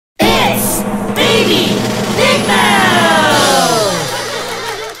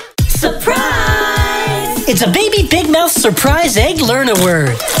It's a baby Big Mouth surprise egg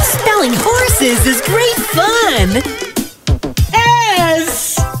Learn-a-Word. Spelling horses is great fun.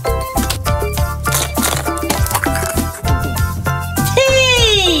 S. T.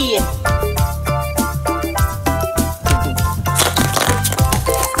 A.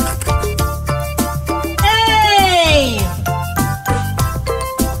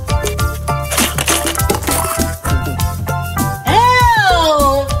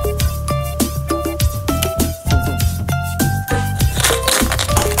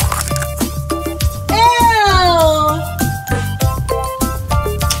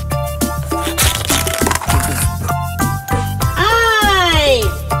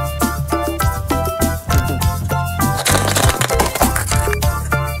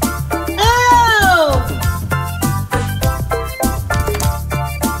 L.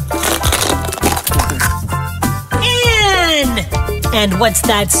 And what's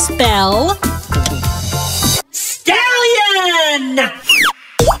that spell? Stallion!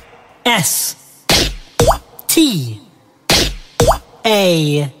 S T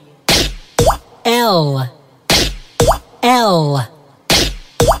A L L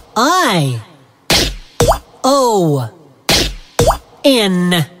I O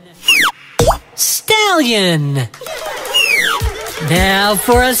N. Stallion! Now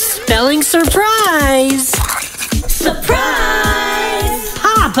for a spelling surprise! Surprise!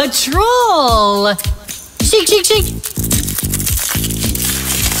 Paw Patrol! Shake, shake, shake!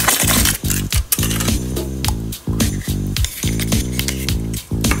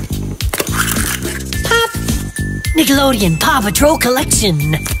 Pop! Nickelodeon Paw Patrol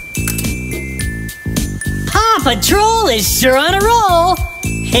collection! Paw Patrol is sure on a roll!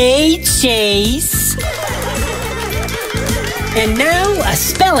 Hey, Chase! And now, a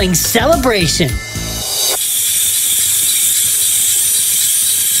spelling celebration!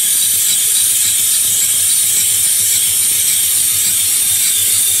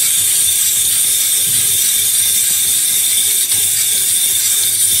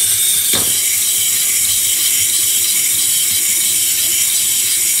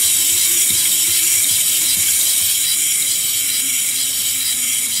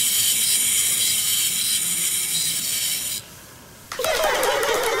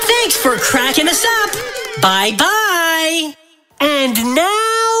 Thanks for cracking us up. Bye-bye. And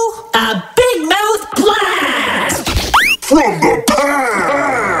now, a Big Mouth blast from the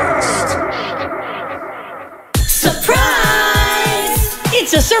past. Surprise!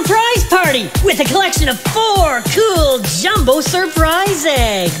 It's a surprise party with a collection of 4 cool jumbo surprise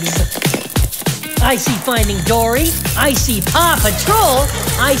eggs. I see Finding Dory, I see Paw Patrol,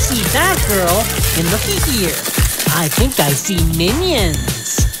 I see Batgirl, and looky here, I think I see Minions.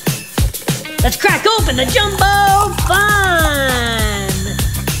 Let's crack open the jumbo fun!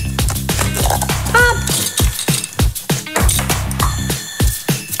 Pop!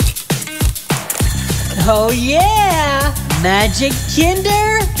 Oh yeah! Magic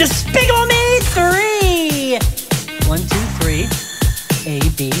Kinder Despicable Me 3! 1, 2, 3, A,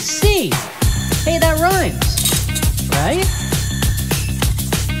 B, C. Hey, that rhymes, right?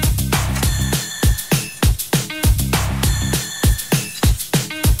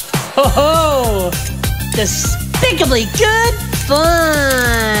 Ho ho! Despicably good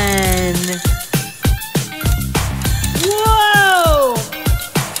fun! Whoa!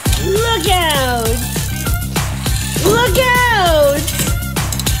 Look out! Look out!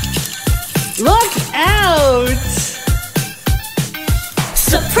 Look out!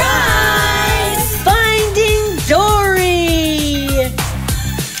 Surprise! Finding Dory!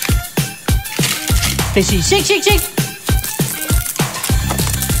 Fishy, shake, shake, shake!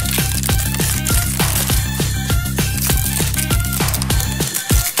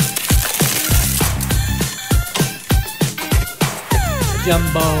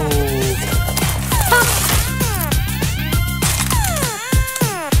 Jumbo. Pop.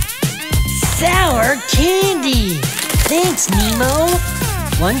 Sour candy. Thanks, Nemo.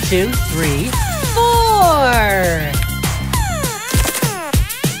 1, 2, 3, 4.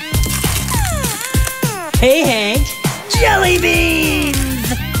 Hey, Hank. Jelly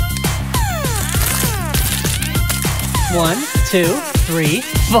beans. 1, 2, 3,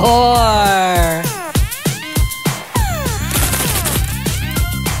 4.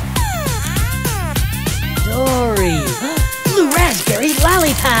 Dory. Blue raspberry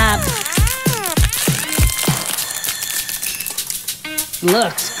lollipop.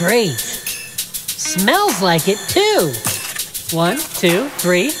 Looks great. Smells like it too. 1, 2,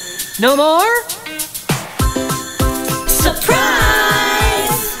 3. No more?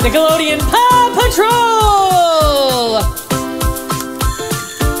 Surprise! Nickelodeon Paw Patrol!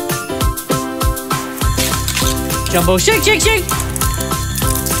 Jumbo, shake, shake, shake.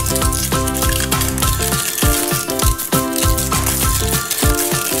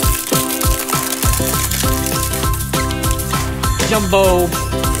 Jumbo,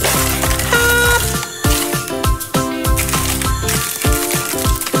 pop.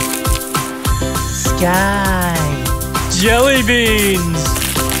 Sky, jelly beans.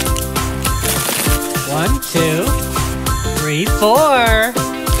 1, 2, 3, 4.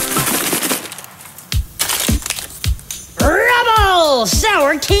 Rubble,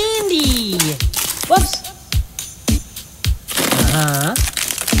 sour candy. Whoops.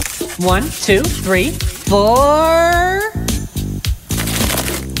 1, 2, 3, 4.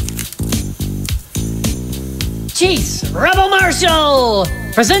 Cheese, Rebel Marshall.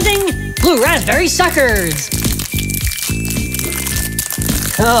 Presenting Blue Raspberry Suckers.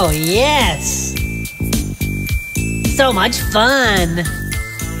 Oh, yes. So much fun.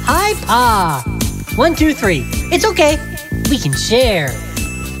 Hi, Pa. 1, 2, 3. It's okay. We can share.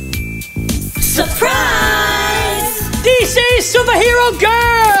 Surprise! DC Superhero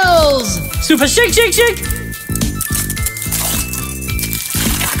Girls! Super shake, shake, shake.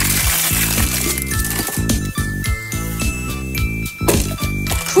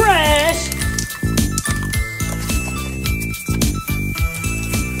 Crash!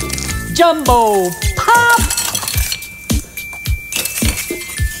 Jumbo pop!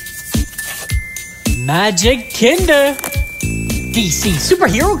 Magic Kinder! DC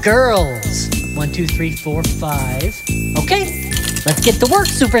Superhero Girls! 1, 2, 3, 4, 5. Okay, let's get to work,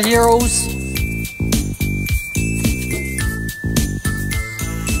 superheroes!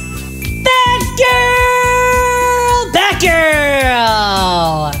 Batgirl!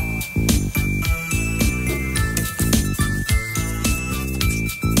 Batgirl!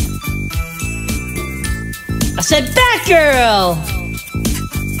 I said Batgirl!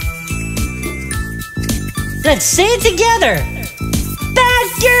 Let's say it together!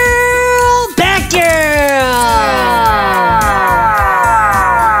 Batgirl! Batgirl!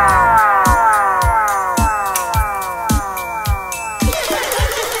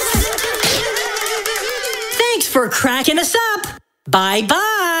 Thanks for cracking us up!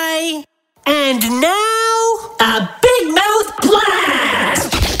 Bye-bye! And now, a Big Mouth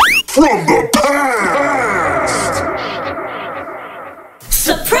blast! From the past!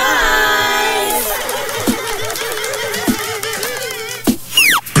 Surprise!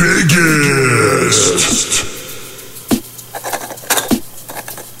 Biggest!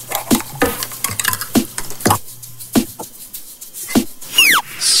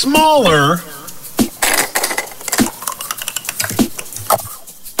 Smaller.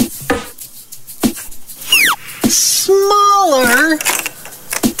 Smaller.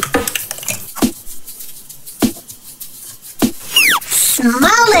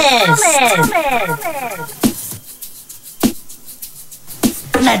 Smallest.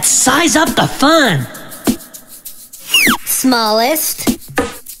 Let's size up the fun. Smallest.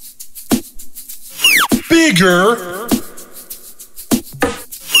 Bigger.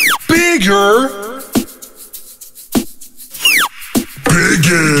 Bigger.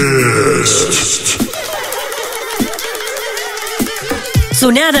 Biggest. So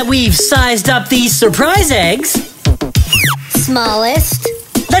now that we've sized up these surprise eggs, smallest,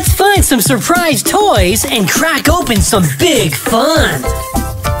 let's find some surprise toys and crack open some big fun.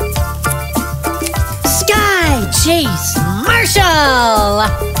 Sky, Chase, Marshall.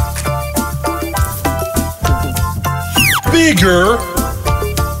 Bigger.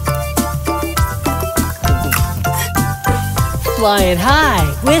 Flying high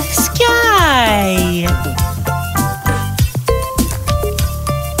with Sky.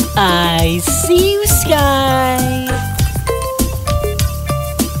 I see you, Sky.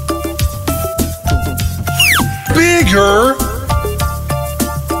 Bigger.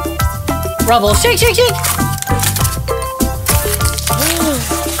 Rubble, shake, shake, shake.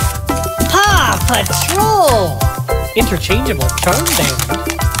 Paw Patrol. Interchangeable charm band.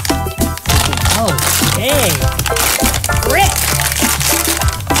 Okay. Rick.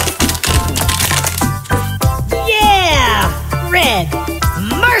 Yeah. Red.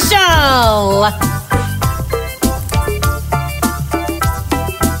 Marshall.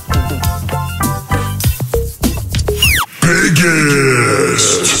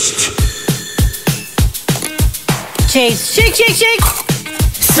 Biggest. Chase, shake, shake, shake.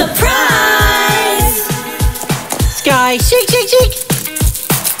 Surprise. Sky, shake, shake, shake.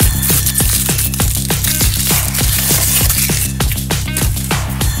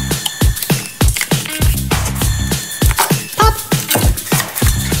 Pop.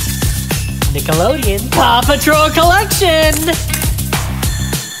 Nickelodeon Paw Patrol Collection.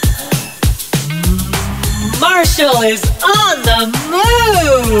 Marshall is on the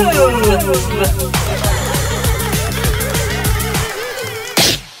move!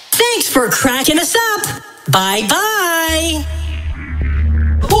 Thanks for cracking us up! Bye-bye!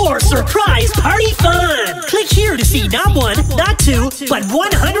 More surprise party fun! Click here to see not one, not two, but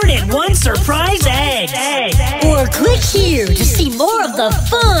 101 surprise eggs! Or click here to see more of the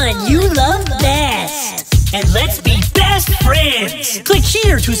fun you love best! And let's be best friends! Click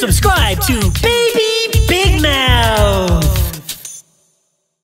here to subscribe to Baby Big Mouth!